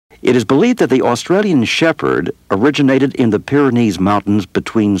It is believed that the Australian Shepherd originated in the Pyrenees Mountains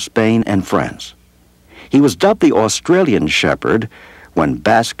between Spain and France. He was dubbed the Australian Shepherd when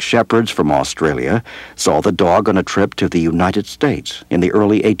Basque shepherds from Australia saw the dog on a trip to the United States in the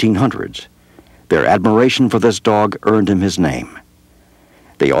early 1800s. Their admiration for this dog earned him his name.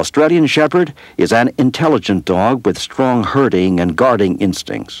 The Australian Shepherd is an intelligent dog with strong herding and guarding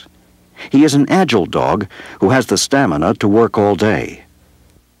instincts. He is an agile dog who has the stamina to work all day.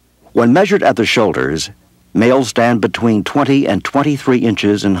 When measured at the shoulders, males stand between 20 and 23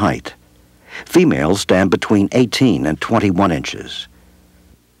 inches in height. Females stand between 18 and 21 inches.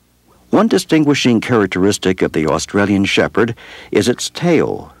 One distinguishing characteristic of the Australian Shepherd is its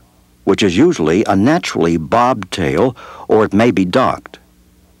tail, which is usually a naturally bobbed tail, or it may be docked.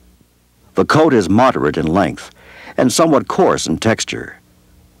 The coat is moderate in length and somewhat coarse in texture.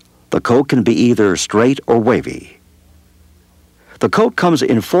 The coat can be either straight or wavy. The coat comes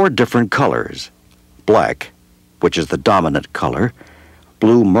in 4 different colors: black, which is the dominant color;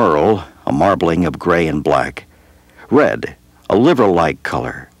 blue merle, a marbling of gray and black; red, a liver-like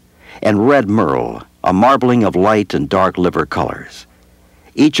color; and red merle, a marbling of light and dark liver colors.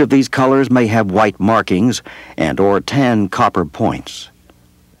 Each of these colors may have white markings and/or tan copper points.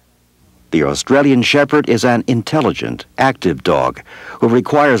 The Australian Shepherd is an intelligent, active dog who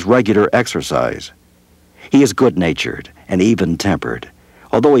requires regular exercise. He is good-natured and even-tempered.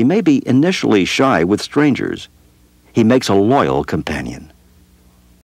 Although he may be initially shy with strangers, he makes a loyal companion.